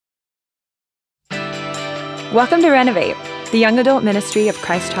Welcome to Renovate, the young adult ministry of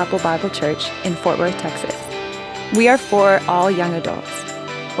Christ Chapel Bible Church in Fort Worth, Texas. We are for all young adults.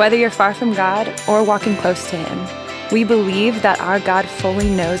 Whether you're far from God or walking close to Him, we believe that our God fully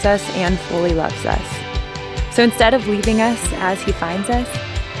knows us and fully loves us. So instead of leaving us as He finds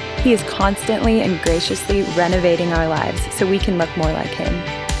us, He is constantly and graciously renovating our lives so we can look more like Him.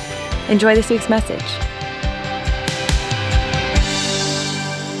 Enjoy this week's message.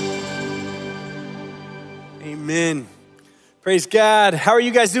 Amen. Praise God. How are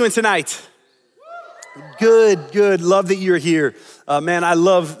you guys doing tonight? Good. Love that you're here. Man, I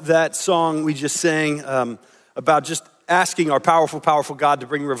love that song we just sang about just asking our powerful God to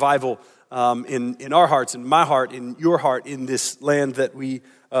bring revival in our hearts, in my heart, in your heart, in this land that we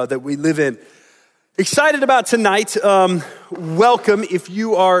live in. Excited about tonight. Welcome. If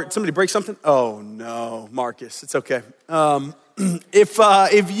you are, somebody break something? Oh no, Marcus, it's okay.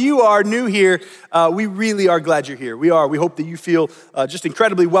 If you are new here, we really are glad you're here. We hope that you feel just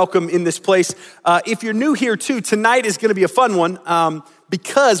incredibly welcome in this place. If you're new here too, tonight is going to be a fun one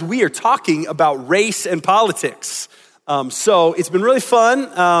because we are talking about race and politics. So it's been really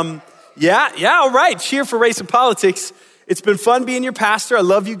fun. Yeah, all right. Cheer for race and politics. It's been fun being your pastor. I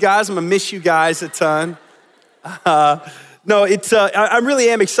love you guys. I'm going to miss you guys a ton. I really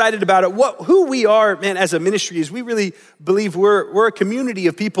am excited about it. Who we are, man, as a ministry is we really believe we're a community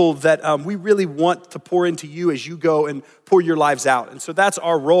of people that we really want to pour into you as you go and pour your lives out. And so that's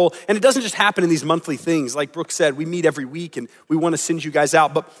our role. And it doesn't just happen in these monthly things. Like Brooke said, we meet every week and we want to send you guys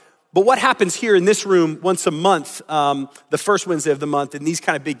out. But what happens here in this room once a month, the first Wednesday of the month, in these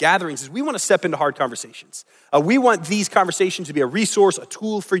kind of big gatherings, is we want to step into hard conversations. We want these conversations to be a resource, a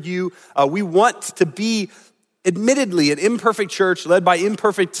tool for you. We want to be, admittedly, an imperfect church led by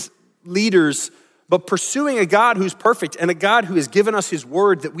imperfect leaders, but pursuing a God who's perfect and a God who has given us His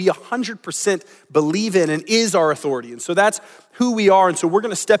word that we 100% believe in and is our authority. And so that's who we are. And so we're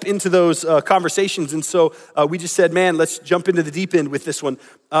going to step into those conversations. And so we just said, man, let's jump into the deep end with this one.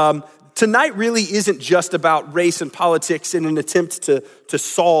 Tonight really isn't just about race and politics in an attempt to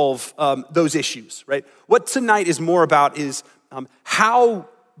solve those issues, right? What tonight is more about is how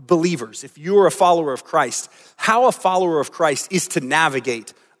believers, if you're a follower of Christ, how a follower of Christ is to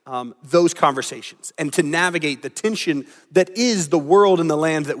navigate those conversations and to navigate the tension that is the world and the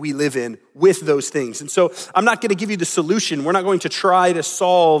land that we live in with those things. And so I'm not going to give you the solution. We're not going to try to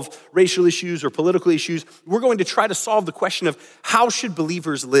solve racial issues or political issues. We're going to try to solve the question of how should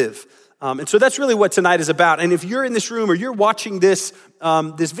believers live? And so that's really what tonight is about. And if you're in this room or you're watching this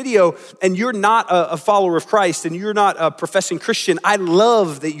video and you're not a follower of Christ and you're not a professing Christian, I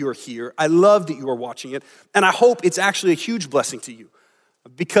love that you're here. I love that you are watching it. And I hope it's actually a huge blessing to you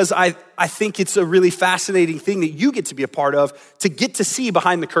because I think it's a really fascinating thing that you get to be a part of, to get to see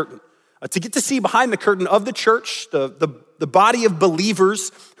behind the curtain, to get to see behind the curtain of the church, the body of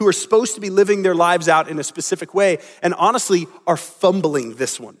believers who are supposed to be living their lives out in a specific way and honestly are fumbling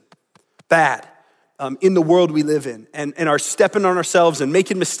this one bad in the world we live in and are stepping on ourselves and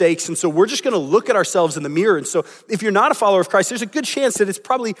making mistakes. And so we're just going to look at ourselves in the mirror. And so if you're not a follower of Christ, there's a good chance that it's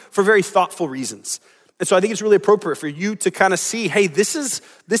probably for very thoughtful reasons. And so I think it's really appropriate for you to kind of see, hey, this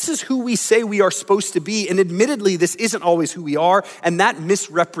is who we say we are supposed to be. And admittedly, this isn't always who we are. And that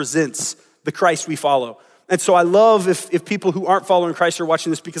misrepresents the Christ we follow. And so I love if people who aren't following Christ are watching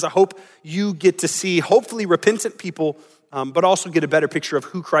this because I hope you get to see, hopefully, repentant people but also get a better picture of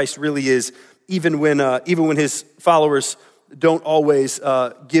who Christ really is, even when His followers don't always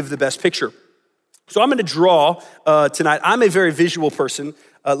give the best picture. So I'm going to draw tonight. I'm a very visual person.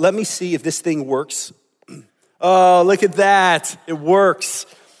 Let me see if this thing works. Oh, look at that. It works.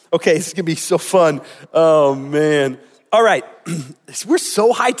 Okay, this is going to be so fun. Oh, man. All right. We're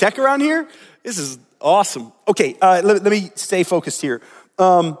so high tech around here. This is awesome. Okay, let me stay focused here.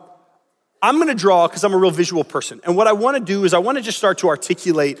 I'm going to draw because I'm a real visual person. And what I want to do is I want to just start to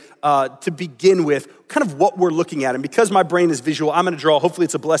articulate to begin with kind of what we're looking at. And because my brain is visual, I'm going to draw. Hopefully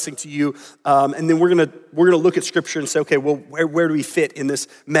it's a blessing to you. And then we're going to look at scripture and say, okay, well, where do we fit in this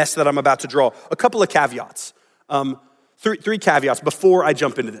mess that I'm about to draw? A couple of caveats. Three caveats before I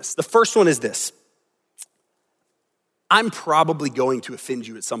jump into this. The first one is this. I'm probably going to offend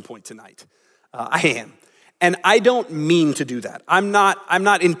you at some point tonight. I am. And I don't mean to do that. I'm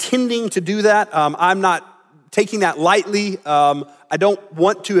not intending to do that. I'm not taking that lightly. I don't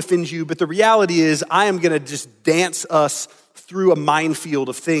want to offend you, but the reality is I am going to just dance us through a minefield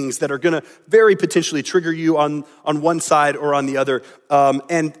of things that are going to very potentially trigger you on one side or on the other.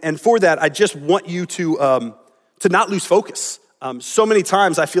 And for that, I just want you to not lose focus. So many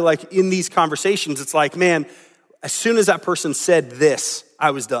times I feel like in these conversations, it's like, man, as soon as that person said this,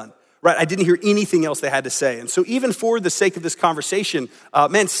 I was done. right? I didn't hear anything else they had to say. And so even for the sake of this conversation,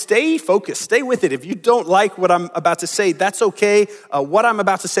 stay focused, stay with it. If you don't like what I'm about to say, that's okay. What I'm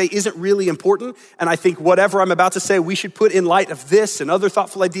about to say isn't really important. And I think whatever I'm about to say, we should put in light of this and other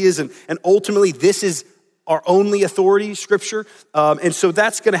thoughtful ideas. And ultimately, this is our only authority, Scripture. And so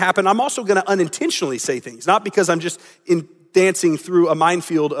that's going to happen. I'm also going to unintentionally say things, not because I'm just dancing through a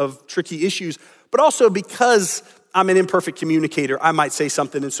minefield of tricky issues, but also because I'm an imperfect communicator. I might say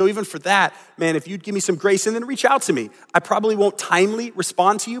something. And so even for that, man, if you'd give me some grace and then reach out to me, I probably won't timely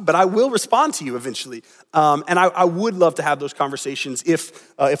respond to you, but I will respond to you eventually. And I would love to have those conversations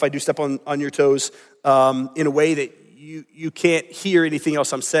if I do step on your toes in a way that you can't hear anything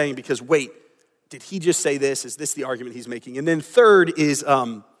else I'm saying because, wait, did he just say this? Is this the argument he's making? And then third is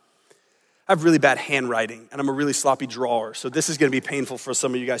I have really bad handwriting and I'm a really sloppy drawer. So this is going to be painful for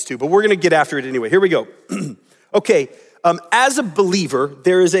some of you guys too, but we're going to get after it anyway. Here we go. Okay, as a believer,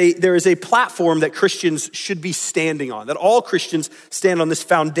 there is a platform that Christians should be standing on, that all Christians stand on this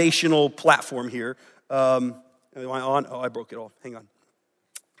foundational platform here. Am I on? Oh, I broke it all. Hang on.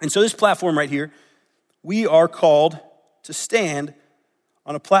 And so this platform right here, we are called to stand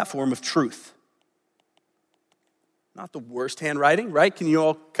on a platform of truth. Not the worst handwriting, right? Can you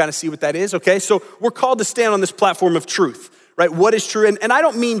all kind of see what that is? Okay, so we're called to stand on this platform of truth. Right? What is true? And I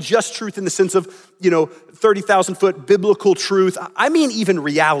don't mean just truth in the sense of, 30,000 foot biblical truth. I mean even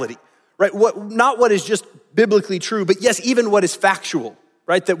reality, right? Not what is just biblically true, but yes, even what is factual,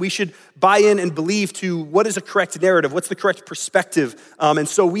 right? That we should buy in and believe to what is a correct narrative, what's the correct perspective. And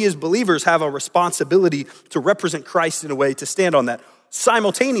so we as believers have a responsibility to represent Christ in a way to stand on that.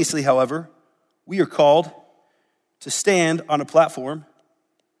 Simultaneously, however, we are called to stand on a platform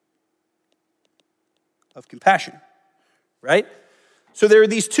of compassion. Right? So there are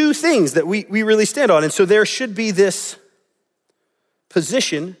these two things that we really stand on. And so there should be this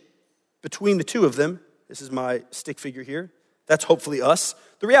position between the two of them. This is my stick figure here. That's hopefully us.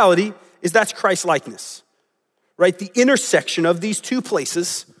 The reality is that's Christ-likeness, right? The intersection of these two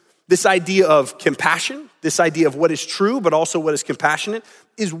places, this idea of compassion, this idea of what is true, but also what is compassionate,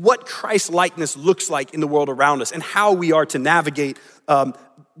 is what Christ-likeness looks like in the world around us and how we are to navigate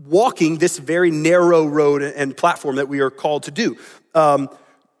walking this very narrow road and platform that we are called to do.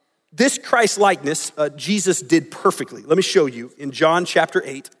 This Christ-likeness, Jesus did perfectly. Let me show you in John chapter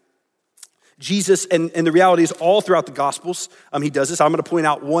 8. Jesus, and the reality is all throughout the Gospels, he does this. I'm going to point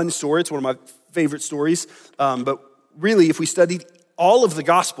out one story. It's one of my favorite stories. But really, if we studied all of the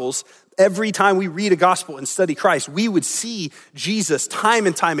Gospels, every time we read a gospel and study Christ, we would see Jesus time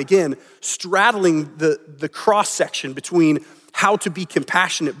and time again straddling the cross-section between how to be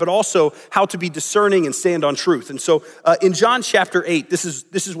compassionate, but also how to be discerning and stand on truth. And so in John chapter 8, this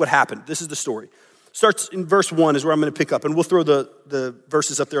is what happened. This is the story. Starts in verse 1 is where I'm going to pick up, and we'll throw the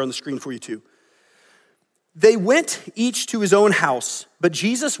verses up there on the screen for you too. They went each to his own house, but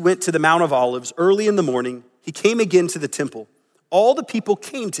Jesus went to the Mount of Olives early in the morning. He came again to the temple. All the people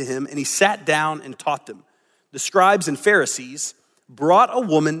came to him, and he sat down and taught them. The scribes and Pharisees brought a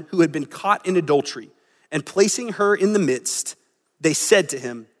woman who had been caught in adultery, and placing her in the midst, they said to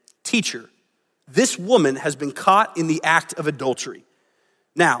him, "Teacher, this woman has been caught in the act of adultery.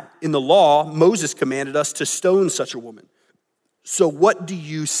 Now, in the law, Moses commanded us to stone such a woman. So what do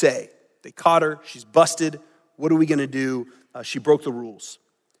you say?" They caught her, she's busted. What are we gonna do? She broke the rules.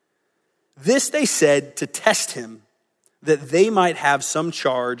 This they said to test him, that they might have some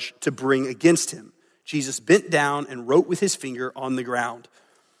charge to bring against him. Jesus bent down and wrote with his finger on the ground.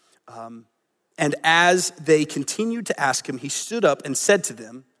 And as they continued to ask him, he stood up and said to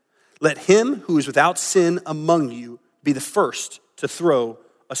them, "Let him who is without sin among you be the first to throw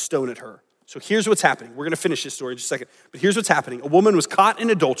a stone at her." So here's what's happening. We're going to finish this story in just a second. But here's what's happening. A woman was caught in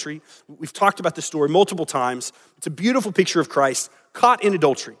adultery. We've talked about this story multiple times. It's a beautiful picture of Christ caught in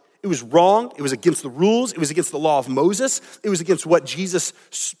adultery. It was wrong. It was against the rules. It was against the law of Moses. It was against what Jesus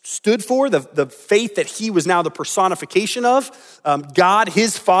stood for, the faith that he was now the personification of. God,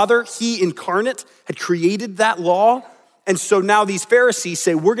 his Father, he incarnate, had created that law. And so now these Pharisees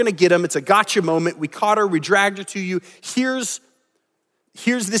say, we're going to get him. It's a gotcha moment. We caught her. We dragged her to you. Here's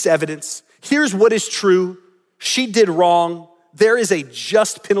this evidence. Here's what is true. She did wrong. There is a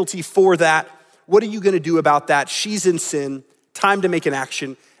just penalty for that. What are you going to do about that? She's in sin. Time to make an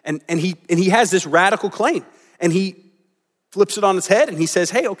action. And he has this radical claim. And he flips it on its head and he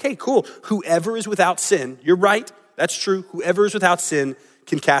says, hey, okay, cool. Whoever is without sin, you're right. That's true. Whoever is without sin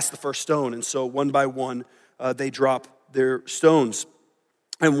can cast the first stone. And so one by one, they drop their stones.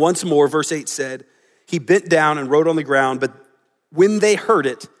 And once more, verse 8 said, he bent down and wrote on the ground, but when they heard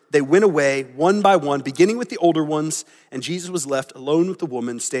it, They went away one by one, beginning with the older ones, and Jesus was left alone with the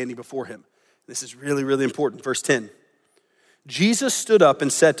woman standing before him. This is really, really important. Verse 10. Jesus stood up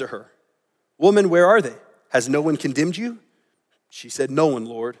and said to her, "Woman, where are they? Has no one condemned you?" She said, "No one,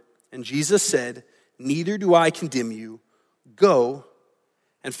 Lord." And Jesus said, "Neither do I condemn you. Go,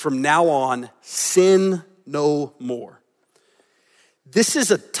 and from now on, sin no more." This is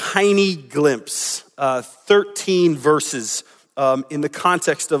a tiny glimpse, 13 verses in the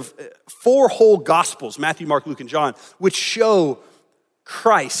context of 4 whole gospels, Matthew, Mark, Luke, and John, which show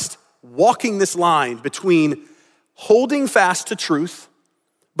Christ walking this line between holding fast to truth,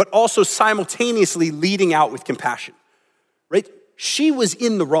 but also simultaneously leading out with compassion, right? She was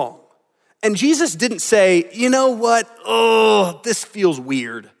in the wrong. And Jesus didn't say, "You know what? Oh, this feels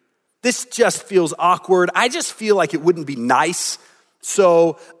weird. This just feels awkward. I just feel like it wouldn't be nice.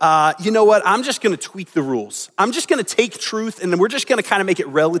 So, you know what? I'm just going to tweak the rules. I'm just going to take truth and we're just going to kind of make it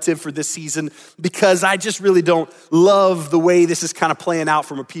relative for this season because I just really don't love the way this is kind of playing out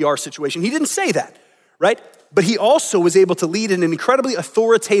from a PR situation." He didn't say that, right? But he also was able to lead in an incredibly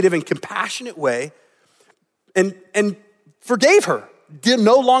authoritative and compassionate way and forgave her,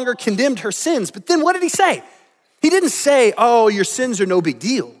 no longer condemned her sins. But then what did he say? He didn't say, "Oh, your sins are no big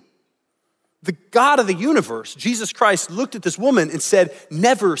deal." The God of the universe, Jesus Christ, looked at this woman and said,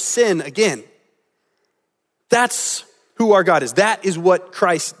 "Never sin again." That's who our God is. That is what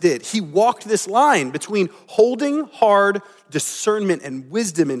Christ did. He walked this line between holding hard discernment and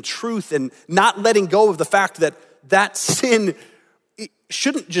wisdom and truth and not letting go of the fact that that sin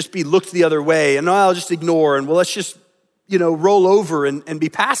shouldn't just be looked the other way and I'll just ignore and well, let's just, roll over and be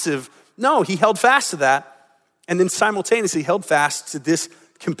passive. No, he held fast to that and then simultaneously held fast to this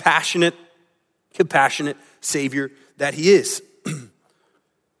compassionate Savior that he is.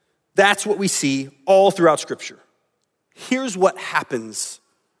 That's what we see all throughout Scripture. Here's what happens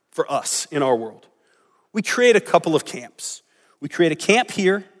for us in our world. We create a couple of camps. We create a camp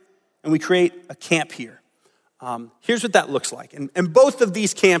here, and we create a camp here. Here's what that looks like. And both of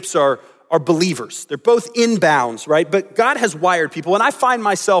these camps are believers. They're both inbounds, right? But God has wired people, and I find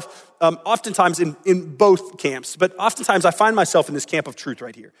myself oftentimes in both camps, but oftentimes I find myself in this camp of truth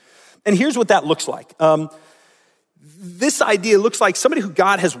right here. And here's what that looks like. This idea looks like somebody who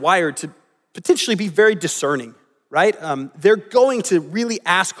God has wired to potentially be very discerning, right? They're going to really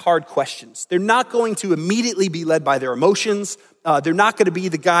ask hard questions. They're not going to immediately be led by their emotions. They're not going to be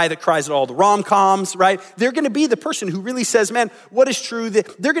the guy that cries at all the rom-coms, right? They're going to be the person who really says, man, what is true?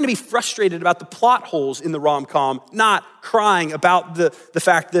 They're going to be frustrated about the plot holes in the rom-com, not crying about the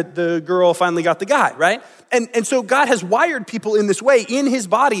fact that the girl finally got the guy, right? And so God has wired people in this way in his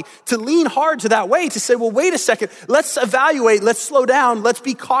body to lean hard to that way, to say, well, wait a second, let's evaluate, let's slow down, let's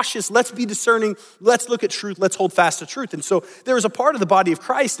be cautious, let's be discerning, let's look at truth, let's hold fast to truth. And so there is a part of the body of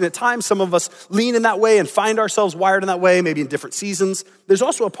Christ, and at times some of us lean in that way and find ourselves wired in that way, maybe in different seasons. There's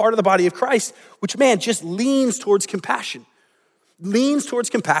also a part of the body of Christ which, just leans towards compassion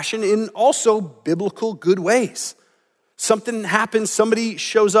in also biblical good ways. Something happens, somebody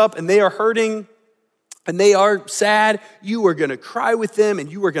shows up and they are hurting and they are sad. You are going to cry with them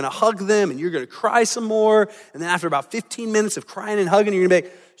and you are going to hug them and you're going to cry some more. And then after about 15 minutes of crying and hugging, you're going to be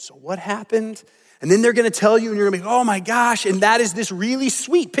like, so what happened? And then they're going to tell you and you're going to be like, oh my gosh. And that is this really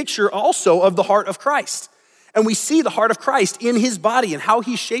sweet picture also of the heart of Christ. And we see the heart of Christ in his body and how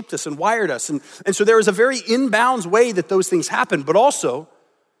he shaped us and wired us. And so there is a very inbounds way that those things happen. But also,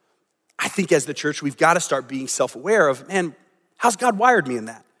 I think as the church, we've got to start being self-aware of, man, how's God wired me in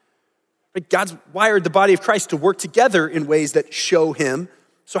that? Like God's wired the body of Christ to work together in ways that show him.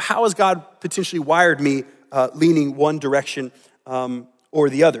 So how has God potentially wired me leaning one direction or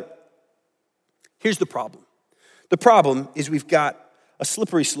the other? Here's the problem. The problem is we've got a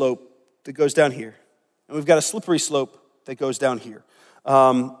slippery slope that goes down here. And we've got a slippery slope that goes down here.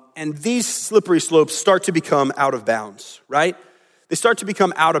 And these slippery slopes start to become out of bounds, right? They start to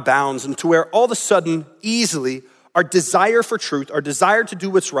become out of bounds and to where all of a sudden, easily, our desire for truth, our desire to do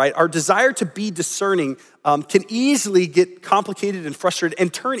what's right, our desire to be discerning can easily get complicated and frustrated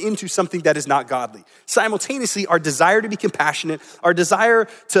and turn into something that is not godly. Simultaneously, our desire to be compassionate, our desire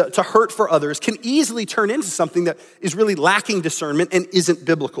to hurt for others can easily turn into something that is really lacking discernment and isn't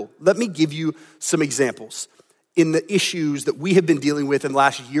biblical. Let me give you some examples in the issues that we have been dealing with in the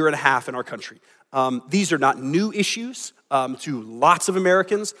last year and a half in our country. These are not new issues to lots of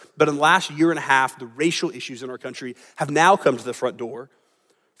Americans, but in the last year and a half, the racial issues in our country have now come to the front door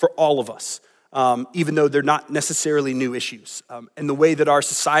for all of us, even though they're not necessarily new issues. And the way that our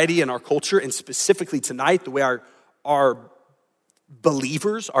society and our culture, and specifically tonight, the way our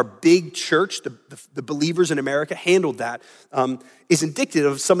believers, our big church, the believers in America handled that, is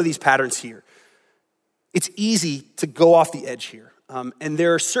indicative of some of these patterns here. It's easy to go off the edge here. And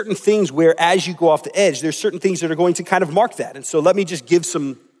there are certain things where as you go off the edge, there's certain things that are going to kind of mark that. And so let me just give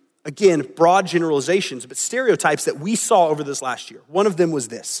some, again, broad generalizations, but stereotypes that we saw over this last year. One of them was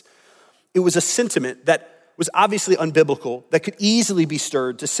this. It was a sentiment that was obviously unbiblical, that could easily be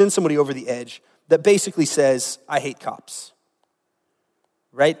stirred to send somebody over the edge, that basically says, I hate cops,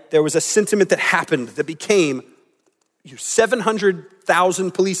 right? There was a sentiment that happened that became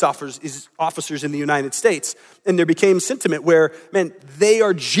 700,000 police officers in the United States. And there became sentiment where, man, they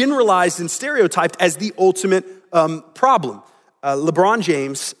are generalized and stereotyped as the ultimate problem. LeBron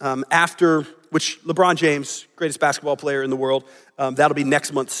James, LeBron James, greatest basketball player in the world, that'll be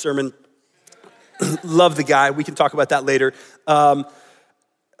next month's sermon. Love the guy. We can talk about that later.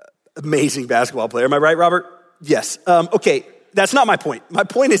 Amazing basketball player. Am I right, Robert? Yes. Okay, that's not my point. My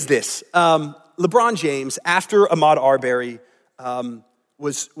point is this. LeBron James, after Ahmaud Arbery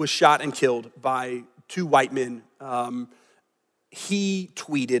was shot and killed by two white men, he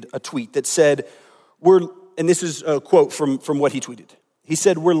tweeted a tweet that said, and this is a quote from what he tweeted. He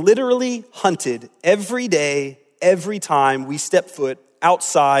said, we're literally hunted every day, every time we step foot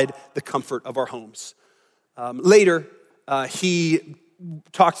outside the comfort of our homes. Later, he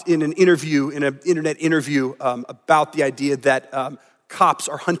talked in an internet interview about the idea that cops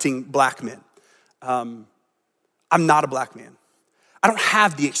are hunting black men. I'm not a black man. I don't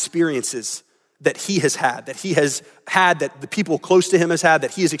have the experiences that he has had, that the people close to him has had,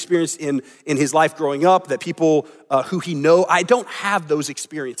 that he has experienced in his life growing up, that people who he know. I don't have those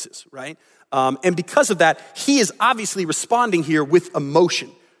experiences, right? And because of that, he is obviously responding here with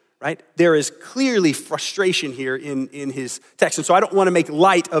emotion, right? There is clearly frustration here in his text. And so I don't want to make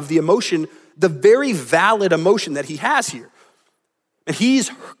light of the emotion, the very valid emotion that he has here. And he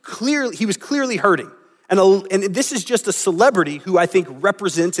was clearly hurting. And this is just a celebrity who I think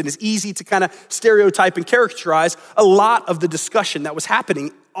represents and is easy to kind of stereotype and characterize a lot of the discussion that was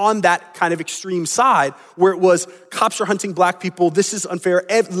happening on that kind of extreme side where it was cops are hunting black people. This is unfair.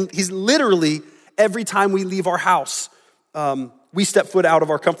 He's literally, every time we leave our house, we step foot out of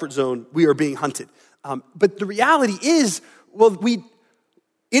our comfort zone, we are being hunted. But the reality is,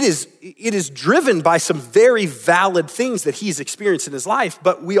 it is driven by some very valid things that he's experienced in his life,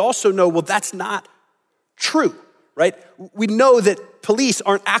 but we also know, that's not true, right? We know that police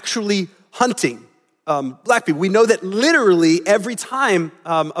aren't actually hunting black people. We know that literally every time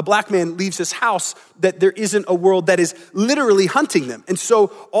a black man leaves his house, that there isn't a world that is literally hunting them. And so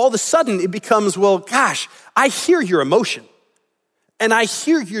all of a sudden it becomes, gosh, I hear your emotion and I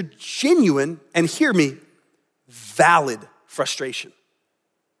hear your genuine, and hear me, valid frustration.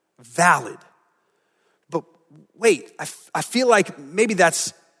 Valid. But wait, I feel like maybe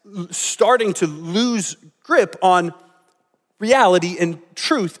that's starting to lose grip on reality and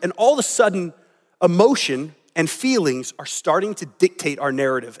truth, and all of a sudden emotion and feelings are starting to dictate our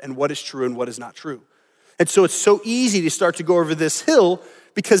narrative and what is true and what is not true. And so it's so easy to start to go over this hill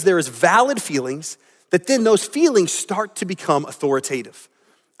because there is valid feelings that then those feelings start to become authoritative.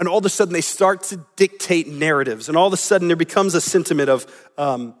 And all of a sudden they start to dictate narratives, and all of a sudden there becomes a sentiment of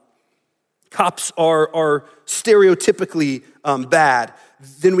cops are stereotypically bad.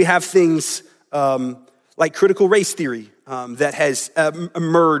 Then we have things like critical race theory that has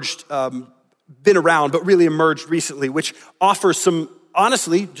emerged, been around, but really emerged recently, which offers some,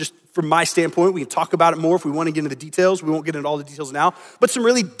 honestly, just from my standpoint, we can talk about it more if we want to get into the details. We won't get into all the details now, but some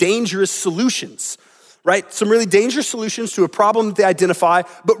really dangerous solutions, right? Some really dangerous solutions to a problem that they identify,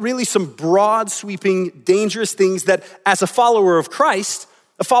 but really some broad, sweeping, dangerous things that as a follower of Christ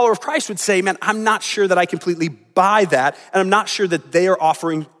would say, man, I'm not sure that I completely buy that, and I'm not sure that they are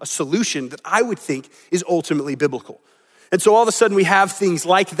offering a solution that I would think is ultimately biblical. And so all of a sudden we have things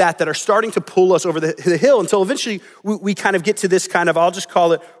like that are starting to pull us over the hill until eventually we kind of get to this kind of, I'll just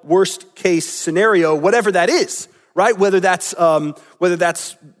call it worst case scenario, whatever that is, right? Whether that's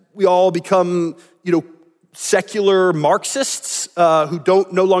we all become, secular Marxists who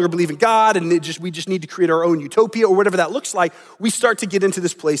no longer believe in God, and we just need to create our own utopia, or whatever that looks like. We start to get into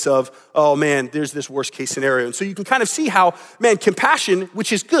this place of, oh man, there's this worst case scenario. And so you can kind of see how, man, compassion,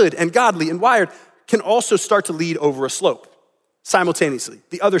 which is good and godly and wired, can also start to lead over a slope simultaneously.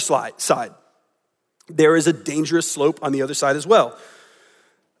 The other side, there is a dangerous slope on the other side as well.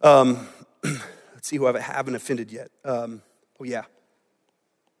 Let's see who I haven't offended yet.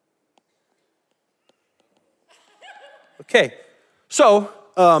 Okay, so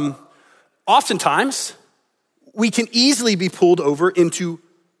oftentimes we can easily be pulled over into,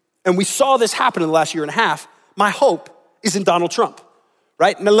 and we saw this happen in the last year and a half, my hope is in Donald Trump.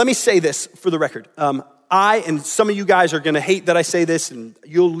 right? Now, let me say this for the record. And some of you guys are going to hate that I say this, and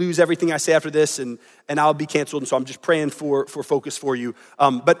you'll lose everything I say after this, and I'll be canceled, and so I'm just praying for focus for you.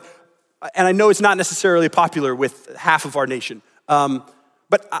 And I know it's not necessarily popular with half of our nation,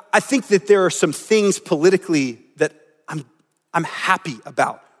 but I think that there are some things politically that I'm happy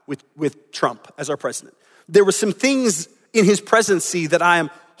about with Trump as our president. There were some things in his presidency that I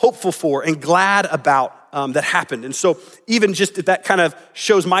am hopeful for and glad about that happened. And so even just that kind of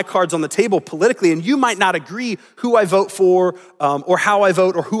shows my cards on the table politically, and you might not agree who I vote for or how I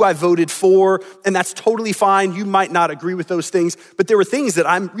vote or who I voted for, and that's totally fine. You might not agree with those things, but there were things that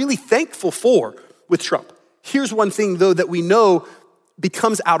I'm really thankful for with Trump. Here's one thing, though, that we know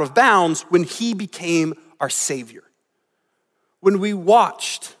becomes out of bounds when he became our savior. When we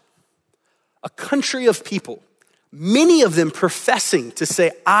watched a country of people, many of them professing to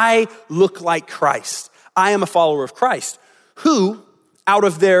say, I look like Christ. I am a follower of Christ, who, out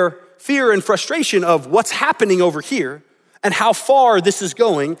of their fear and frustration of what's happening over here and how far this is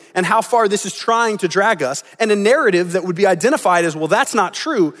going and how far this is trying to drag us, and a narrative that would be identified as, well, that's not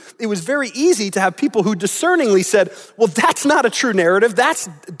true, it was very easy to have people who discerningly said, well, that's not a true narrative, that's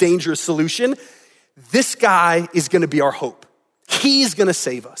a dangerous solution. This guy is gonna be our hope. He's gonna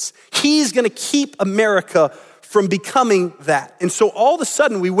save us. He's gonna keep America from becoming that. And so all of a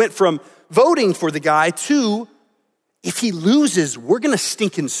sudden we went from voting for the guy to, if he loses, we're gonna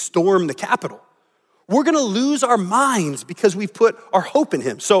stinking storm the Capitol. We're gonna lose our minds because we've put our hope in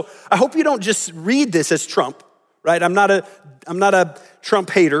him. So I hope you don't just read this as Trump, right? I'm not a Trump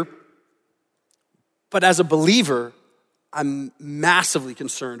hater, but as a believer, I'm massively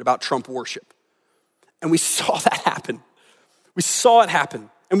concerned about Trump worship. And we saw that happen. We saw it happen.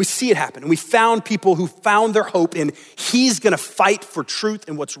 And we see it happen. And we found people who found their hope in he's gonna fight for truth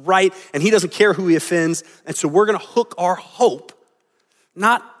and what's right, and he doesn't care who he offends. And so we're gonna hook our hope,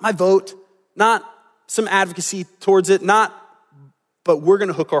 not my vote, not some advocacy towards it, but we're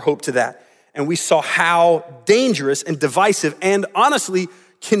gonna hook our hope to that. And we saw how dangerous and divisive and honestly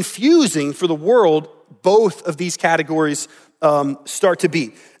confusing for the world both of these categories start to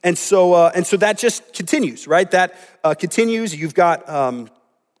be. And so that just continues, right? That continues. You've got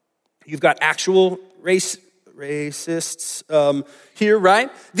actual racists here,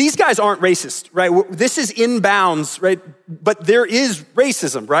 right? These guys aren't racist, right? This is in bounds, right? But there is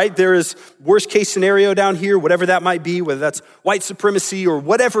racism, right? There is worst case scenario down here, whatever that might be, whether that's white supremacy or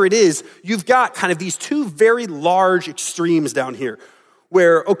whatever it is. You've got kind of these two very large extremes down here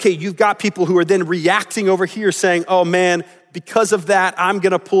where, okay, you've got people who are then reacting over here saying, oh man, because of that, I'm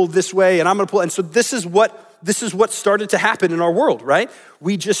gonna pull this way and I'm gonna pull. And so this is what started to happen in our world, right?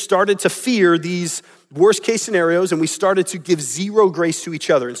 We just started to fear these worst case scenarios and we started to give zero grace to each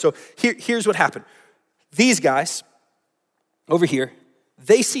other. And so here's what happened. These guys over here,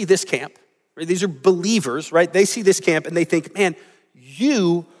 they see this camp, right? These are believers, right? They see this camp and they think, man,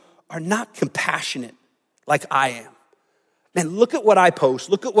 you are not compassionate like I am. Man, look at what I post.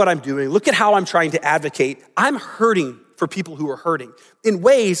 Look at what I'm doing. Look at how I'm trying to advocate. I'm hurting for people who are hurting in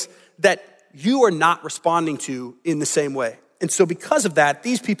ways that you are not responding to in the same way. And so because of that,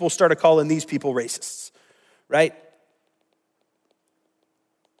 these people started calling these people racists, right?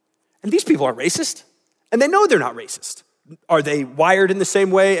 And these people aren't racist, and they know they're not racist. Are they wired in the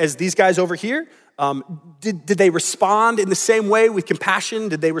same way as these guys over here? Did they respond in the same way with compassion?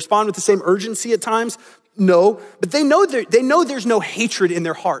 Did they respond with the same urgency at times? No, but they know there's no hatred in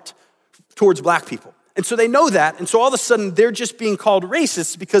their heart towards black people. And so they know that, and so all of a sudden they're just being called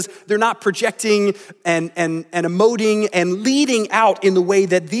racists because they're not projecting and emoting and leading out in the way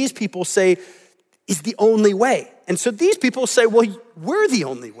that these people say is the only way. And so these people say, well, we're the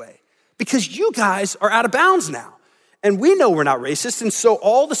only way because you guys are out of bounds now. And we know we're not racist, and so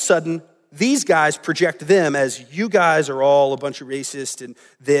all of a sudden these guys project them as you guys are all a bunch of racists and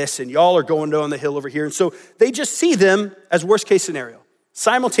this, and y'all are going down the hill over here. And so they just see them as worst case scenario.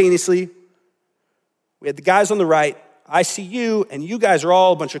 Simultaneously, we had the guys on the right, I see you, and you guys are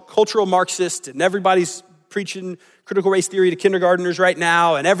all a bunch of cultural Marxists, and everybody's preaching critical race theory to kindergartners right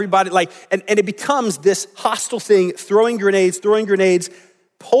now, and everybody, and it becomes this hostile thing, throwing grenades,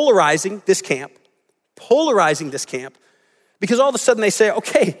 polarizing this camp, because all of a sudden they say,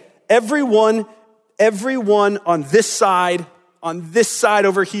 okay, everyone on this side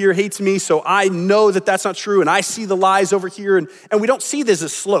over here hates me, so I know that that's not true, and I see the lies over here, and we don't see this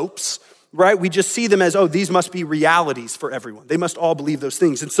as slopes, right? We just see them as, oh, these must be realities for everyone. They must all believe those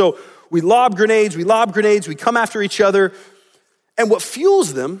things. And so we lob grenades, we come after each other. And what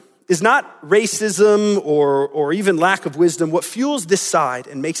fuels them is not racism or even lack of wisdom. What fuels this side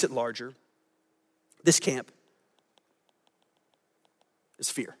and makes it larger, this camp, is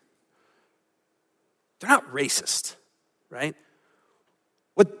fear. They're not racist, right?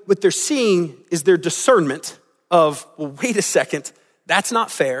 What they're seeing is their discernment of, well, wait a second, that's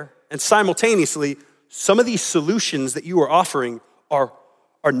not fair. And simultaneously, some of these solutions that you are offering are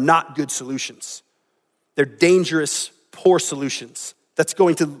not good solutions. They're dangerous, poor solutions that's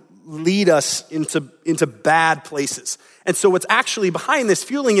going to lead us into bad places. And so what's actually behind this,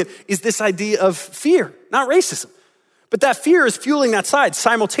 fueling it, is this idea of fear, not racism. But that fear is fueling that side.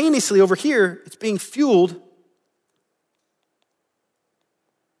 Simultaneously over here, it's being fueled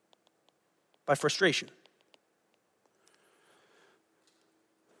by frustration.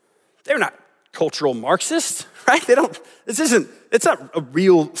 They're not cultural Marxists, right? It's not a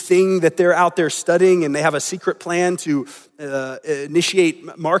real thing that they're out there studying and they have a secret plan to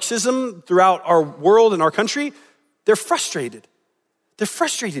initiate Marxism throughout our world and our country. They're frustrated. They're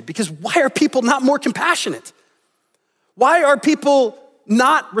frustrated because why are people not more compassionate? Why are people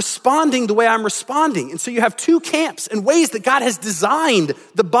not responding the way I'm responding? And so you have two camps and ways that God has designed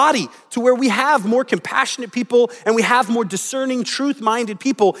the body to where we have more compassionate people and we have more discerning, truth-minded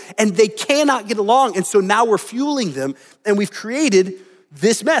people, and they cannot get along. And so now we're fueling them, and we've created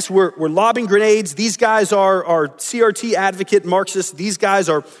this mess. We're lobbing grenades. These guys are CRT advocate Marxists. These guys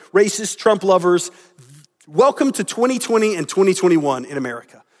are racist Trump lovers. Welcome to 2020 and 2021 in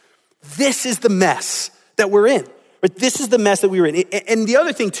America. This is the mess that we're in. But this is the mess that we were in. And the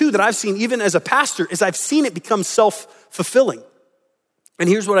other thing too that I've seen even as a pastor is I've seen it become self-fulfilling. And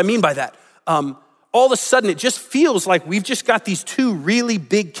here's what I mean by that. All of a sudden it just feels like we've just got these two really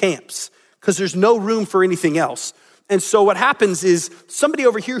big camps because there's no room for anything else. And so what happens is somebody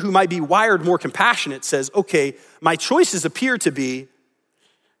over here who might be wired more compassionate says, okay, my choices appear to be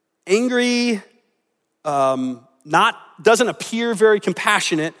angry, doesn't appear very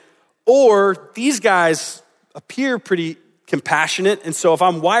compassionate, or these guys appear pretty compassionate. And so if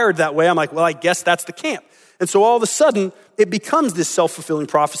I'm wired that way, I'm like, well, I guess that's the camp. And so all of a sudden, it becomes this self-fulfilling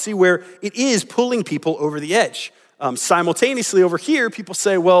prophecy where it is pulling people over the edge. Simultaneously over here, people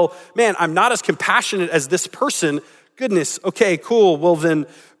say, well, man, I'm not as compassionate as this person. Goodness, okay, cool. Well then,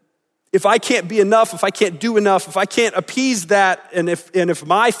 if I can't be enough, if I can't do enough, if I can't appease that, and if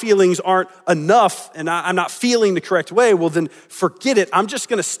my feelings aren't enough and I'm not feeling the correct way, well then forget it. I'm just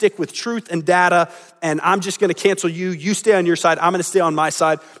gonna stick with truth and data, and I'm just gonna cancel you. You stay on your side, I'm gonna stay on my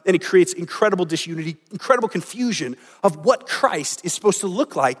side. And it creates incredible disunity, incredible confusion of what Christ is supposed to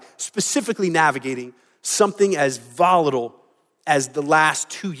look like, specifically navigating something as volatile as the last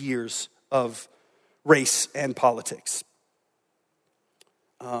 2 years of race and politics.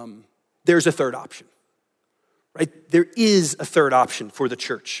 There's a third option, right? There is a third option for the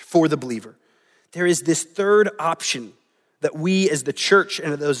church, for the believer. There is this third option that we as the church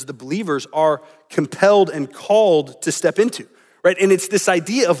and as the believers are compelled and called to step into, right? And it's this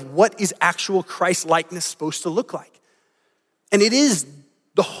idea of what is actual Christ-likeness supposed to look like. And it is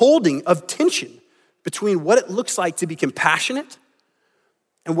the holding of tension between what it looks like to be compassionate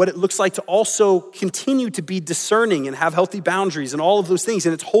and what it looks like to also continue to be discerning and have healthy boundaries and all of those things.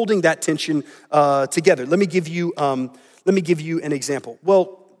 And it's holding that tension together. Let me give you an example.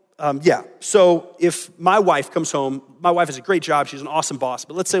 Well, so if my wife comes home, my wife has a great job, she's an awesome boss,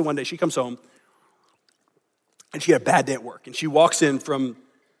 but let's say one day she comes home and she had a bad day at work, and she walks in from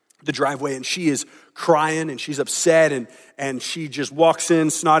the driveway and she is crying and she's upset and she just walks in,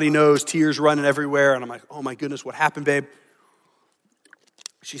 snotty nose, tears running everywhere, and I'm like, oh my goodness, what happened, babe?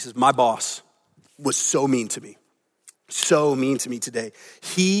 She says, my boss was so mean to me today.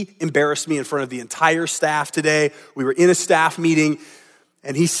 He embarrassed me in front of the entire staff today. We were in a staff meeting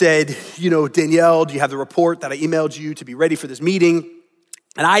and he said, Danielle, do you have the report that I emailed you to be ready for this meeting?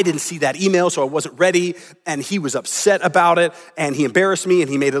 And I didn't see that email, so I wasn't ready, and he was upset about it, and he embarrassed me, and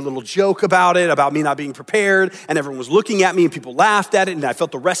he made a little joke about it, about me not being prepared, and everyone was looking at me, and people laughed at it, and I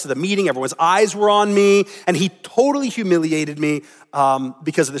felt the rest of the meeting, everyone's eyes were on me, and he totally humiliated me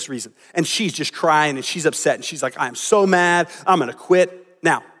because of this reason. And she's just crying, and she's upset, and she's like, I'm so mad, I'm gonna quit.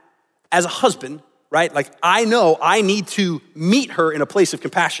 Now, as a husband, right, like I know I need to meet her in a place of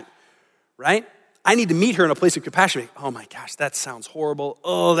compassion, right? I need to meet her in a place of compassion. Oh my gosh, that sounds horrible.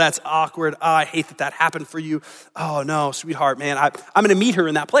 Oh, that's awkward. Oh, I hate that happened for you. Oh no, sweetheart, man, I'm gonna meet her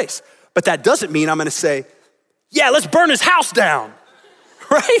in that place. But that doesn't mean I'm gonna say, yeah, let's burn his house down,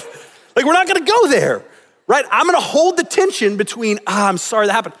 right? Like we're not gonna go there, right? I'm gonna hold the tension between, I'm sorry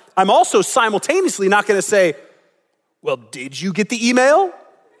that happened. I'm also simultaneously not gonna say, well, did you get the email?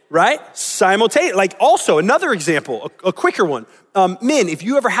 right? Simultaneous. Like also another example, a quicker one. Men, if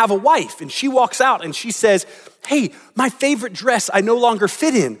you ever have a wife and she walks out and she says, hey, my favorite dress I no longer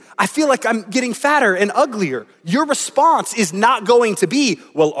fit in. I feel like I'm getting fatter and uglier. Your response is not going to be,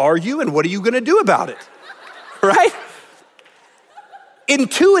 well, are you? And what are you gonna do about it? Right?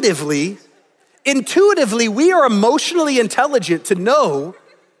 Intuitively, we are emotionally intelligent to know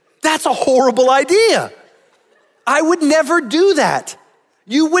that's a horrible idea. I would never do that.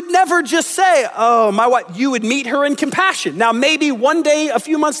 You would never just say, oh, my wife, you would meet her in compassion. Now, maybe one day, a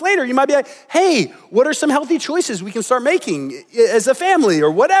few months later, you might be like, hey, what are some healthy choices we can start making as a family or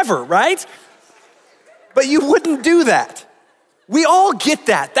whatever, right? But you wouldn't do that. We all get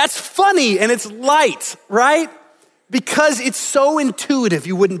that. That's funny and it's light, right? Because it's so intuitive,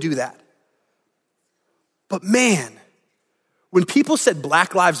 you wouldn't do that. But man, when people said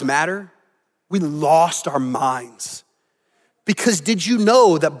Black Lives Matter, we lost our minds. Because did you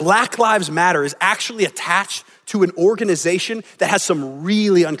know that Black Lives Matter is actually attached to an organization that has some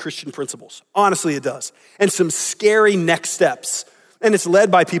really unchristian principles? Honestly, it does. And some scary next steps. And it's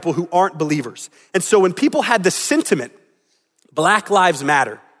led by people who aren't believers. And so when people had the sentiment, Black Lives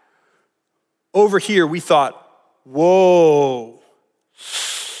Matter, over here we thought, whoa,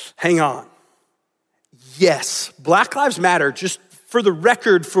 hang on. Yes, Black Lives Matter, just for the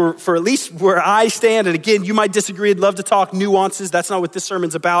record, for at least where I stand, and again, you might disagree, I'd love to talk nuances, that's not what this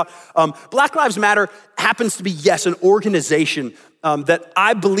sermon's about. Black Lives Matter happens to be, yes, an organization that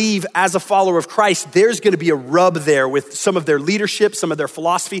I believe as a follower of Christ, there's gonna be a rub there with some of their leadership, some of their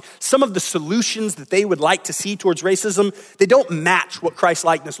philosophy, some of the solutions that they would like to see towards racism. They don't match what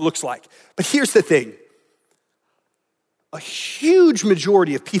Christ-likeness looks like. But here's the thing. A huge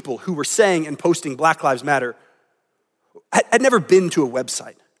majority of people who were saying and posting Black Lives Matter had never been to a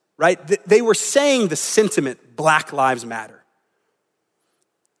website, right? They were saying the sentiment, Black Lives Matter.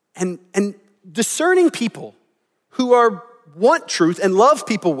 And discerning people who want truth and love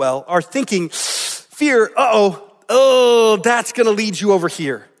people well are thinking, fear, that's gonna lead you over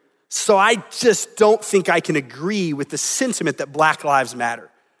here. So I just don't think I can agree with the sentiment that Black Lives Matter.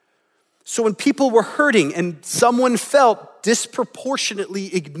 So when people were hurting and someone felt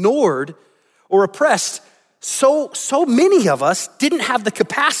disproportionately ignored or oppressed, so many of us didn't have the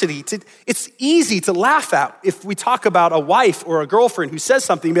capacity to, it's easy to laugh at if we talk about a wife or a girlfriend who says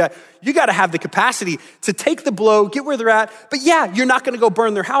something, be like, you gotta have the capacity to take the blow, get where they're at, but yeah, you're not gonna go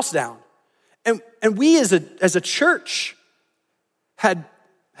burn their house down. And we as a church had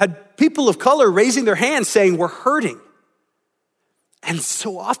people of color raising their hands saying, we're hurting. And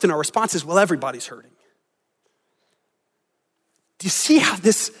so often our response is, well, everybody's hurting. Do you see how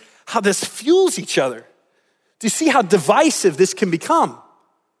this fuels each other? Do you see how divisive this can become?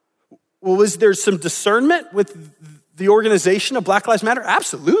 Well, is there some discernment with the organization of Black Lives Matter?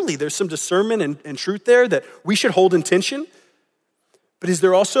 Absolutely, there's some discernment and truth there that we should hold in tension. But is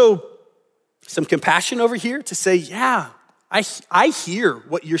there also some compassion over here to say, yeah, I hear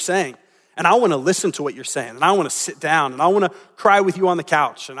what you're saying. And I wanna listen to what you're saying. And I wanna sit down and I wanna cry with you on the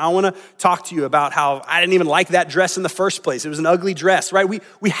couch. And I wanna talk to you about how I didn't even like that dress in the first place. It was an ugly dress, right?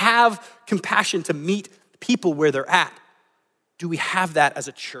 We have compassion to meet people where they're at. Do we have that as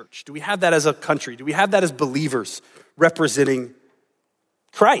a church? Do we have that as a country? Do we have that as believers representing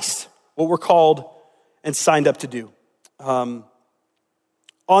Christ, what we're called and signed up to do? That's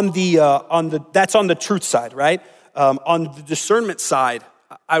on the truth side, right? On the discernment side,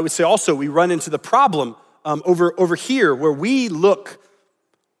 I would say also we run into the problem over here where we look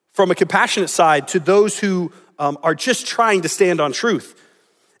from a compassionate side to those who are just trying to stand on truth.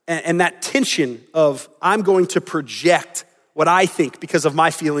 And that tension of I'm going to project what I think because of my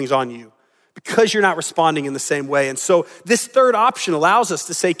feelings on you, because you're not responding in the same way. And so this third option allows us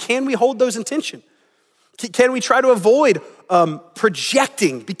to say, can we hold those in tension? Can we try to avoid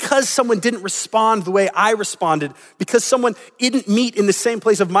projecting because someone didn't respond the way I responded, because someone didn't meet in the same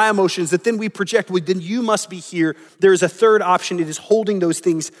place of my emotions, that then we project, well, then you must be here. There is a third option. It is holding those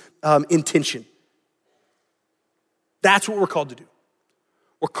things in tension. That's what we're called to do.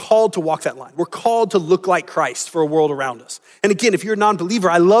 We're called to walk that line. We're called to look like Christ for a world around us. And again, if you're a non-believer,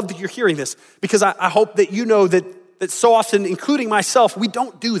 I love that you're hearing this because I hope that you know that so often, including myself, we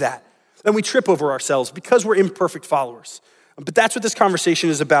don't do that. And we trip over ourselves because we're imperfect followers. But that's what this conversation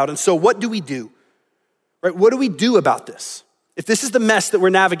is about. And so what do we do? Right? What do we do about this? If this is the mess that we're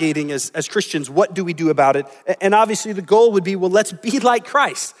navigating as Christians, what do we do about it? And obviously the goal would be, well, let's be like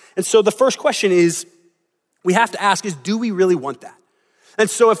Christ. And so the first question we have to ask is, do we really want that? And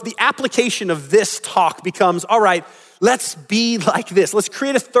so if the application of this talk becomes, all right, Let's be like this. Let's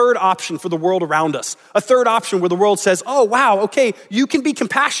create a third option for the world around us. A third option where the world says, oh, wow, okay, you can be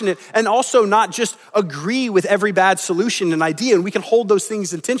compassionate and also not just agree with every bad solution and idea, and we can hold those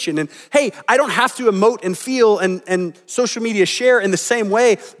things in tension. And hey, I don't have to emote and feel and social media share in the same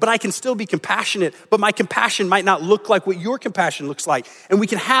way, but I can still be compassionate, but my compassion might not look like what your compassion looks like. And we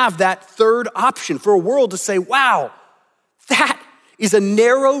can have that third option for a world to say, wow, that is a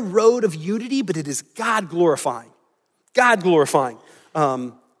narrow road of unity, but it is God glorifying. God glorifying.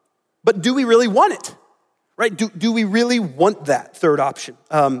 But do we really want it? Right? Do we really want that third option?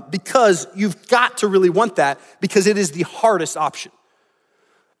 Because you've got to really want that because it is the hardest option.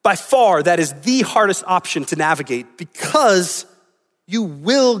 By far, that is the hardest option to navigate because you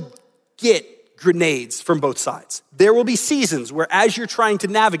will get grenades from both sides. There will be seasons where as you're trying to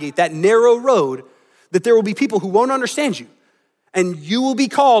navigate that narrow road, that there will be people who won't understand you. And you will be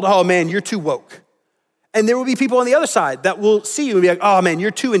called, oh man, you're too woke. And there will be people on the other side that will see you and be like, oh man,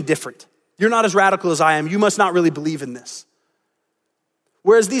 you're too indifferent. You're not as radical as I am. You must not really believe in this.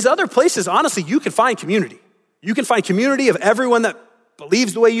 Whereas these other places, honestly, you can find community. You can find community of everyone that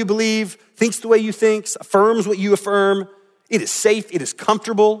believes the way you believe, thinks the way you think, affirms what you affirm. It is safe. It is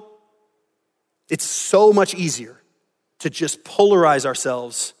comfortable. It's so much easier to just polarize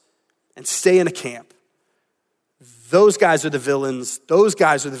ourselves and stay in a camp. Those guys are the villains. Those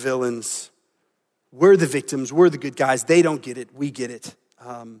guys are the villains. We're the victims. We're the good guys. They don't get it. We get it.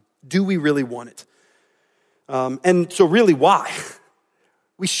 Do we really want it? And so really, why?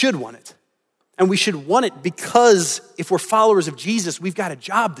 We should want it. And we should want it because if we're followers of Jesus, we've got a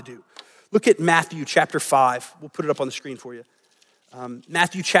job to do. Look at Matthew chapter 5. We'll put it up on the screen for you.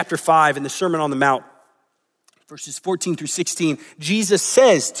 Matthew chapter 5 in the Sermon on the Mount, verses 14 through 16, Jesus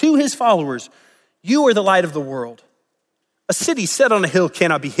says to his followers, you are the light of the world. A city set on a hill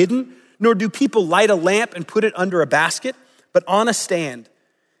cannot be hidden, nor do people light a lamp and put it under a basket, but on a stand.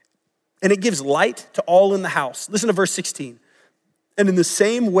 And it gives light to all in the house. Listen to verse 16. And in the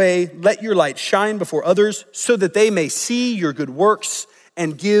same way, let your light shine before others so that they may see your good works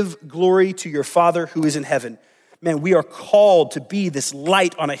and give glory to your Father who is in heaven. Man, we are called to be this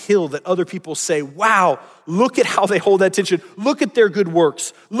light on a hill that other people say, wow, look at how they hold that tension. Look at their good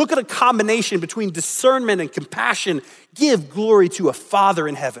works. Look at a combination between discernment and compassion. Give glory to a Father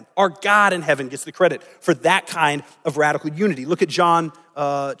in heaven. Our God in heaven gets the credit for that kind of radical unity. Look at John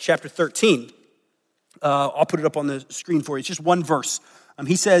chapter 13. I'll put it up on the screen for you. It's just one verse.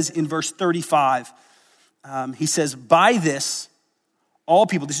 He says in verse 35, he says, by this, all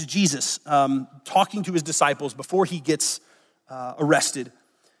people, this is Jesus talking to his disciples before he gets arrested.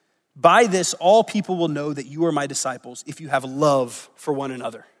 By this, all people will know that you are my disciples if you have love for one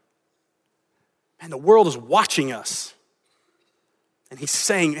another. And the world is watching us. And he's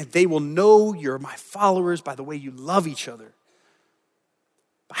saying, they will know you're my followers by the way you love each other.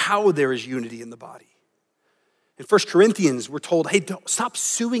 How there is unity in the body. In 1 Corinthians, we're told, hey, stop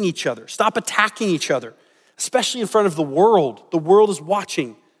suing each other. Stop attacking each other, especially in front of the world. The world is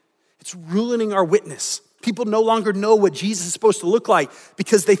watching. It's ruining our witness. People no longer know what Jesus is supposed to look like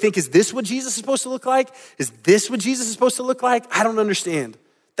because they think, is this what Jesus is supposed to look like? Is this what Jesus is supposed to look like? I don't understand.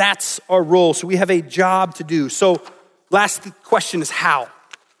 That's our role. So we have a job to do. So last question is how?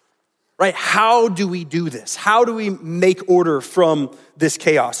 Right? How do we do this? How do we make order from this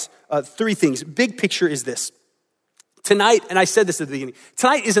chaos? Three things. Big picture is this. Tonight, and I said this at the beginning,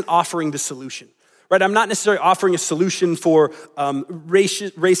 tonight isn't offering the solution, right? I'm not necessarily offering a solution for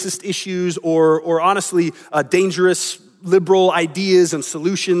racist issues or honestly, dangerous liberal ideas and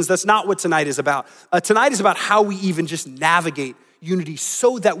solutions. That's not what tonight is about. Tonight is about how we even just navigate unity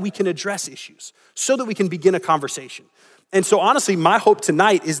so that we can address issues, so that we can begin a conversation. And so honestly, my hope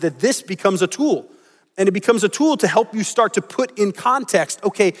tonight is that this becomes a tool. And it becomes a tool to help you start to put in context,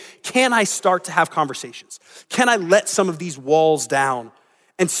 okay, can I start to have conversations? Can I let some of these walls down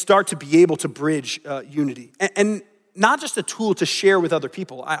and start to be able to bridge unity? And not just a tool to share with other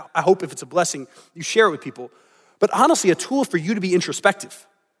people. I hope if it's a blessing, you share it with people. But honestly, a tool for you to be introspective.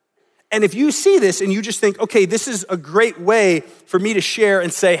 And if you see this and you just think, okay, this is a great way for me to share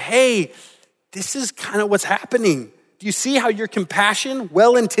and say, hey, this is kind of what's happening. Do you see how your compassion,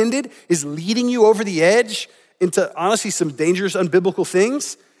 well-intended, is leading you over the edge into, honestly, some dangerous, unbiblical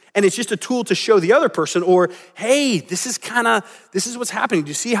things? And it's just a tool to show the other person, or, hey, this is what's happening. Do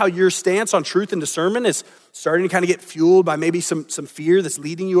you see how your stance on truth and discernment is starting to kind of get fueled by maybe some fear that's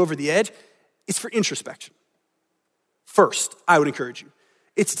leading you over the edge? It's for introspection. First, I would encourage you.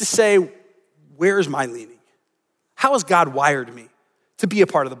 It's to say, where is my leaning? How has God wired me to be a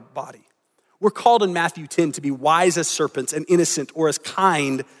part of the body? We're called in Matthew 10 to be wise as serpents and innocent or as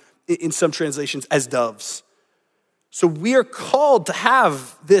kind in some translations as doves. So we are called to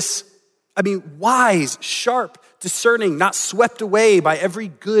have this, wise, sharp, discerning, not swept away by every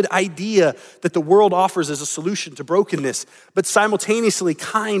good idea that the world offers as a solution to brokenness, but simultaneously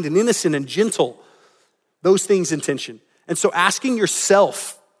kind and innocent and gentle. Those things in tension. And so asking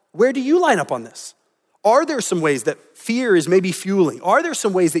yourself, where do you line up on this? Are there some ways that fear is maybe fueling? Are there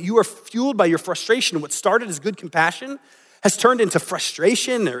some ways that you are fueled by your frustration? What started as good compassion has turned into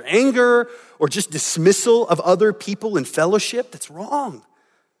frustration or anger or just dismissal of other people in fellowship? That's wrong.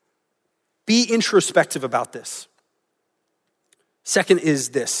 Be introspective about this. Second is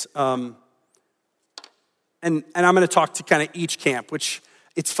this, and I'm going to talk to kind of each camp, which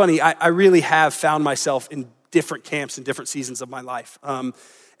it's funny, I really have found myself in different camps in different seasons of my life, and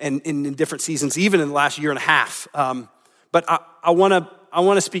in different seasons, even in the last year and a half. But I want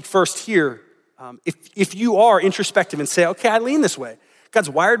to speak first here. If you are introspective and say, okay, I lean this way. God's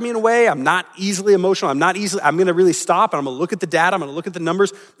wired me in a way, I'm not easily emotional, I'm going to really stop and I'm going to look at the data, I'm going to look at the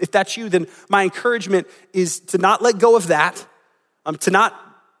numbers. If that's you, then my encouragement is to not let go of that, to not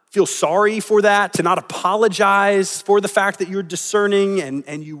feel sorry for that, to not apologize for the fact that you're discerning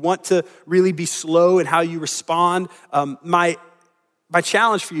and you want to really be slow in how you respond. My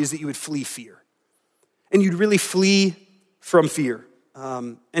challenge for you is that you would flee fear. And you'd really flee from fear.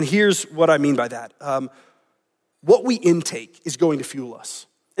 And here's what I mean by that. What we intake is going to fuel us.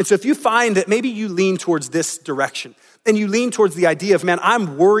 And so if you find that maybe you lean towards this direction, and you lean towards the idea of, man,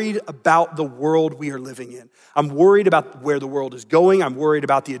 I'm worried about the world we are living in. I'm worried about where the world is going. I'm worried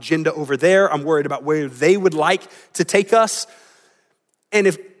about the agenda over there. I'm worried about where they would like to take us. And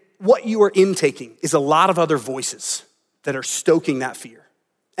if what you are intaking is a lot of other voices that are stoking that fear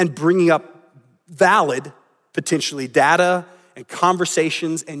and bringing up valid, potentially data and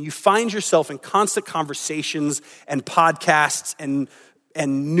conversations, and you find yourself in constant conversations and podcasts and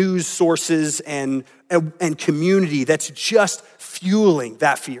news sources and community that's just fueling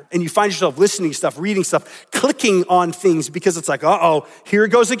that fear. And you find yourself listening to stuff, reading stuff, clicking on things because it's like, here it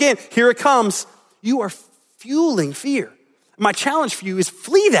goes again, here it comes. You are fueling fear. My challenge for you is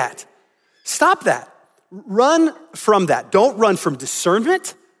flee that. Stop that. Run from that. Don't run from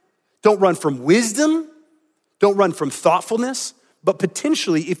discernment. Don't run from wisdom. Don't run from thoughtfulness. But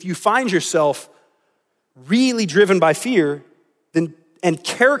potentially, if you find yourself really driven by fear, and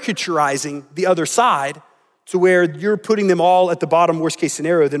caricaturizing the other side to where you're putting them all at the bottom worst case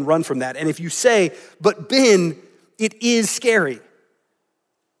scenario, then run from that. And if you say, but Ben, it is scary,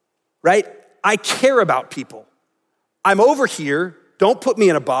 right? I care about people. I'm over here, don't put me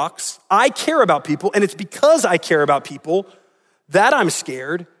in a box. I care about people, and it's because I care about people that I'm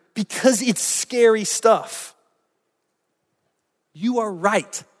scared, because it's scary stuff. You are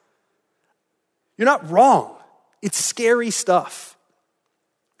right. You're not wrong. It's scary stuff.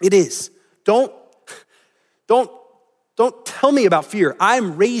 It is. Don't tell me about fear.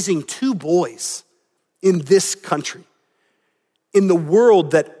 I'm raising 2 boys in this country, in the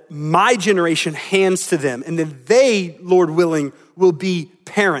world that my generation hands to them, and then they, Lord willing, will be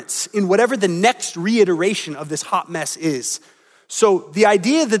parents in whatever the next reiteration of this hot mess is. So the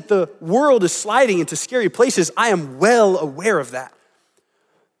idea that the world is sliding into scary places, I am well aware of that.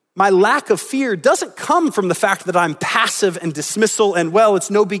 My lack of fear doesn't come from the fact that I'm passive and dismissal and, well, it's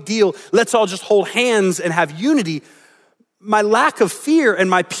no big deal. Let's all just hold hands and have unity. My lack of fear and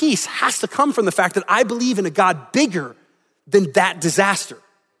my peace has to come from the fact that I believe in a God bigger than that disaster.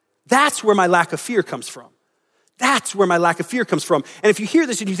 That's where my lack of fear comes from. That's where my lack of fear comes from. And if you hear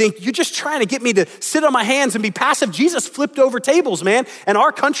this and you think, you're just trying to get me to sit on my hands and be passive, Jesus flipped over tables, man. And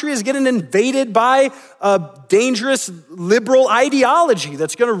our country is getting invaded by a dangerous liberal ideology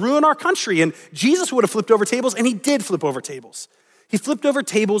that's gonna ruin our country. And Jesus would have flipped over tables, and he did flip over tables. He flipped over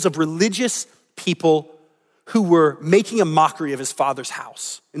tables of religious people who were making a mockery of his Father's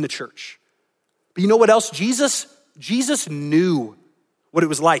house in the church. But you know what else? Jesus knew what it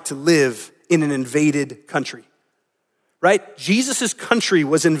was like to live in an invaded country. Right? Jesus' country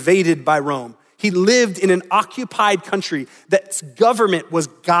was invaded by Rome. He lived in an occupied country that's government was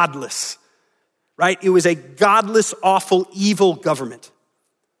godless, right? It was a godless, awful, evil government.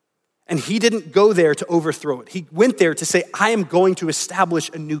 And he didn't go there to overthrow it. He went there to say, I am going to establish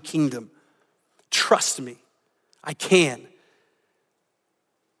a new kingdom. Trust me, I can.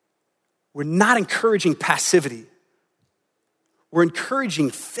 We're not encouraging passivity. We're encouraging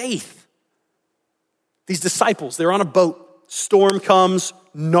faith. These disciples, they're on a boat, storm comes,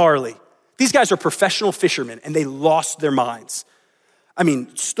 gnarly. These guys are professional fishermen, and they lost their minds.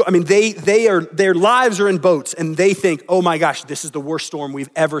 Their lives are in boats, and they think, oh my gosh, this is the worst storm we've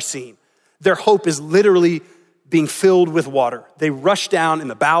ever seen. Their hope is literally being filled with water. They rush down in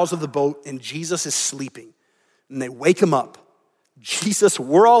the bows of the boat, and Jesus is sleeping. and they wake him up. Jesus,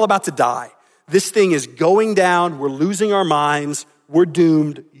 we're all about to die. This thing is going down. We're losing our minds. We're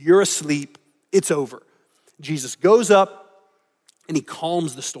doomed. You're asleep. It's over. Jesus goes up and he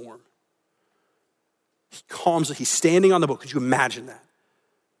calms the storm. He's standing on the boat. Could you imagine that?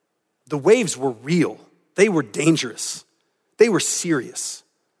 The waves were real. They were dangerous. They were serious.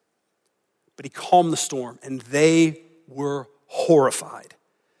 But he calmed the storm, and they were horrified.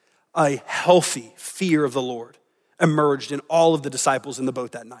 A healthy fear of the Lord emerged in all of the disciples in the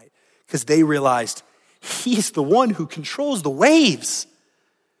boat that night because they realized he's the one who controls the waves.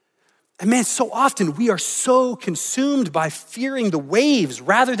 And man, so often we are so consumed by fearing the waves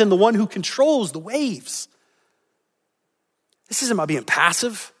rather than the one who controls the waves. This isn't about being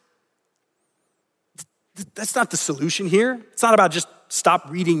passive. That's not the solution here. It's not about just stop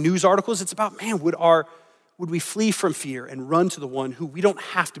reading news articles. It's about, man, would we flee from fear and run to the one who we don't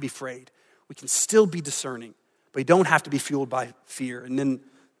have to be afraid. We can still be discerning, but we don't have to be fueled by fear. And then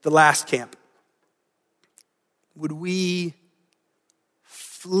the last camp. Would we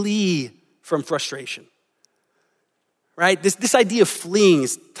flee from frustration? Right? This idea of fleeing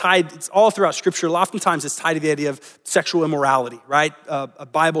is tied, it's all throughout Scripture. Oftentimes it's tied to the idea of sexual immorality, right? A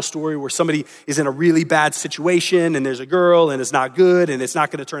Bible story where somebody is in a really bad situation and there's a girl and it's not good and it's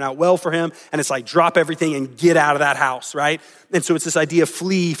not going to turn out well for him. And it's like, drop everything and get out of that house, right? And so it's this idea of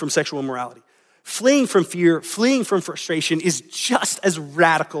flee from sexual immorality. Fleeing from fear, fleeing from frustration is just as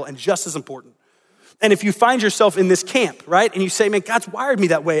radical and just as important. And if you find yourself in this camp, right? And you say, man, God's wired me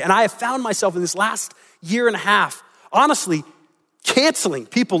that way. And I have found myself in this last year and a half, honestly, canceling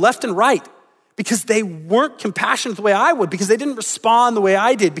people left and right because they weren't compassionate the way I would, because they didn't respond the way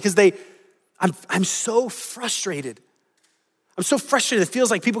I did, because I'm so frustrated. I'm so frustrated. It feels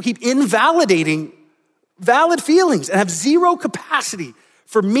like people keep invalidating valid feelings and have zero capacity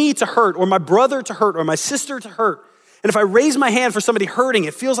for me to hurt or my brother to hurt or my sister to hurt. And if I raise my hand for somebody hurting,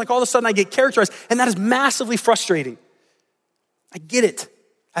 it feels like all of a sudden I get characterized, and that is massively frustrating. I get it.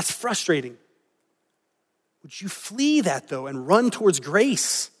 That's frustrating. Would you flee that, though, and run towards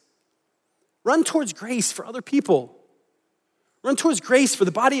grace? Run towards grace for other people. Run towards grace for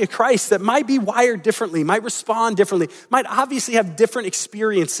the body of Christ that might be wired differently, might respond differently, might obviously have different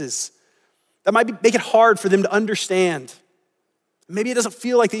experiences, that might make it hard for them to understand. Maybe it doesn't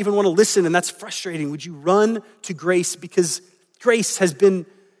feel like they even want to listen, and that's frustrating. Would you run to grace? Because grace has been,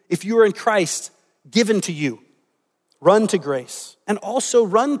 if you are in Christ, given to you. Run to grace. And also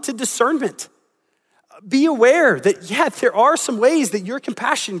run to discernment. Be aware that, yeah, there are some ways that your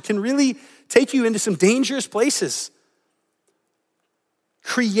compassion can really take you into some dangerous places.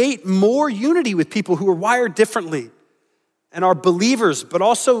 Create more unity with people who are wired differently and are believers, but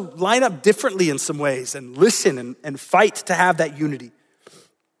also line up differently in some ways and listen and fight to have that unity.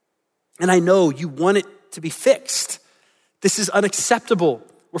 And I know you want it to be fixed. This is unacceptable.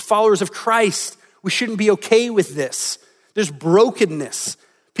 We're followers of Christ. We shouldn't be okay with this. There's brokenness.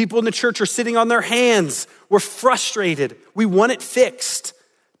 People in the church are sitting on their hands. We're frustrated. We want it fixed.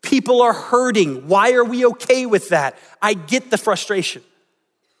 People are hurting. Why are we okay with that? I get the frustration.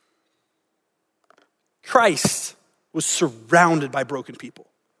 Christ was surrounded by broken people,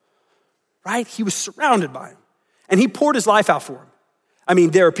 right? He was surrounded by them, and he poured his life out for them. I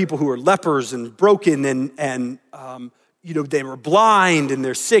mean, there are people who are lepers and broken and they were blind and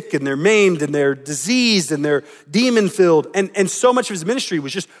they're sick and they're maimed and they're diseased and they're demon-filled. And so much of his ministry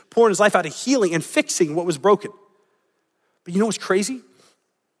was just pouring his life out of healing and fixing what was broken. But you know what's crazy?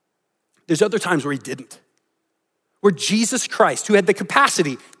 There's other times where he didn't. Where Jesus Christ, who had the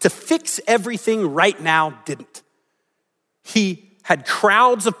capacity to fix everything right now, didn't. He had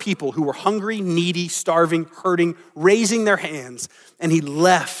crowds of people who were hungry, needy, starving, hurting, raising their hands, and he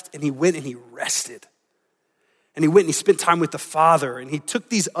left and he went and he rested. And he went and he spent time with the Father, and he took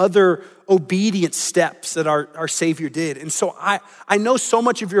these other obedient steps that our Savior did. And so I know so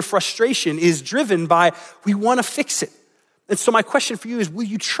much of your frustration is driven by, we want to fix it. And so my question for you is, will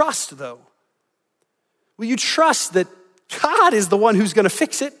you trust, though? Will you trust that God is the one who's going to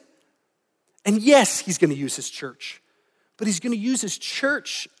fix it? And yes, he's going to use his church, but he's going to use his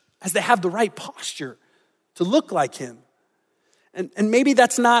church as they have the right posture to look like him. And maybe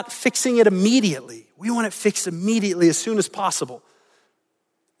that's not fixing it immediately. We want it fixed immediately as soon as possible.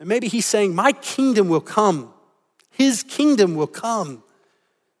 And maybe he's saying, my kingdom will come. His kingdom will come.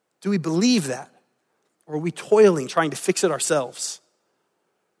 Do we believe that? Or are we toiling, trying to fix it ourselves?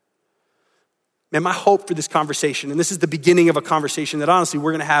 Man, my hope for this conversation, and this is the beginning of a conversation that honestly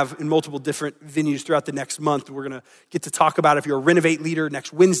we're gonna have in multiple different venues throughout the next month. We're gonna get to talk about if you're a Renovate leader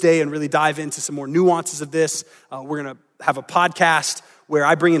next Wednesday and really dive into some more nuances of this. We're gonna have a podcast where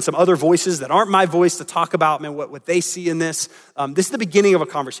I bring in some other voices that aren't my voice to talk about, man, what they see in this. This is the beginning of a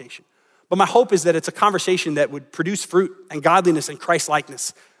conversation. But my hope is that it's a conversation that would produce fruit and godliness and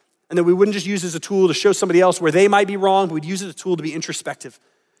Christ-likeness, and that we wouldn't just use it as a tool to show somebody else where they might be wrong, but we'd use it as a tool to be introspective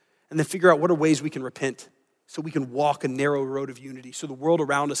and then figure out what are ways we can repent so we can walk a narrow road of unity so the world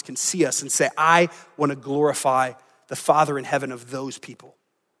around us can see us and say, I want to glorify the Father in heaven of those people.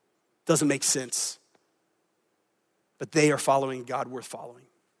 Doesn't make sense, but they are following God worth following.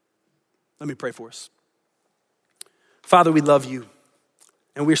 Let me pray for us. Father, we love you,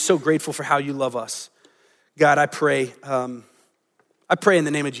 and we're so grateful for how you love us. God, I pray in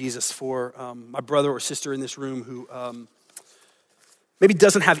the name of Jesus for my brother or sister in this room who maybe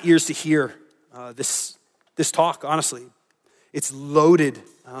doesn't have ears to hear this talk, honestly. It's loaded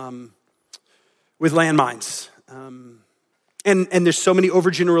with landmines. And there's so many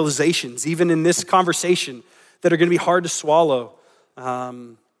overgeneralizations, even in this conversation, that are gonna be hard to swallow.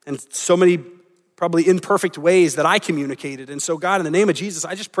 And so many probably imperfect ways that I communicated. And so God, in the name of Jesus,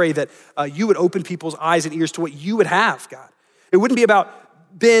 I just pray that you would open people's eyes and ears to what you would have, God. It wouldn't be about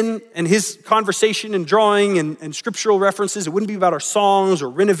Ben and his conversation and drawing and scriptural references. It wouldn't be about our songs or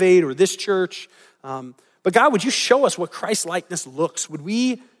Renovate or this church. But God, would you show us what Christ-likeness looks? Would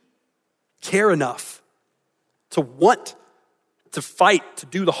we care enough to want to fight, to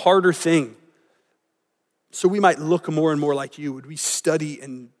do the harder thing so we might look more and more like you? Would we study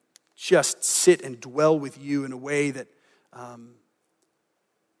and just sit and dwell with you in a way that,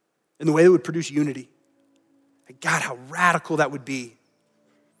 would produce unity? And God, how radical that would be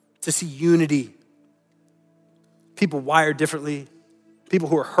to see unity. People wired differently, people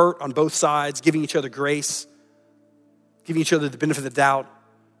who are hurt on both sides, giving each other grace, giving each other the benefit of the doubt,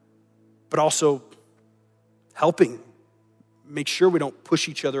 but also helping make sure we don't push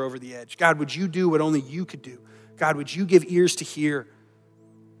each other over the edge. God, would you do what only you could do? God, would you give ears to hear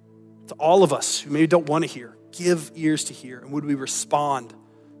to all of us who maybe don't want to hear? Give ears to hear, and would we respond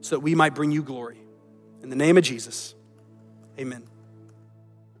so that we might bring you glory? In the name of Jesus, amen.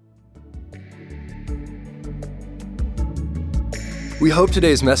 We hope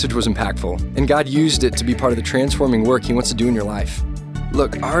today's message was impactful and God used it to be part of the transforming work He wants to do in your life.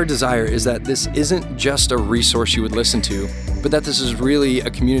 Look, our desire is that this isn't just a resource you would listen to, but that this is really a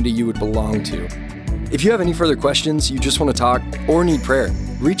community you would belong to. If you have any further questions, you just want to talk, or need prayer,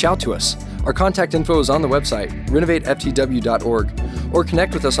 reach out to us. Our contact info is on the website, renovateftw.org, or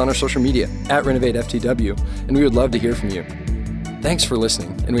connect with us on our social media, @renovateftw, and we would love to hear from you. Thanks for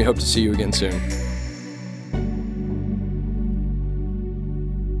listening, and we hope to see you again soon.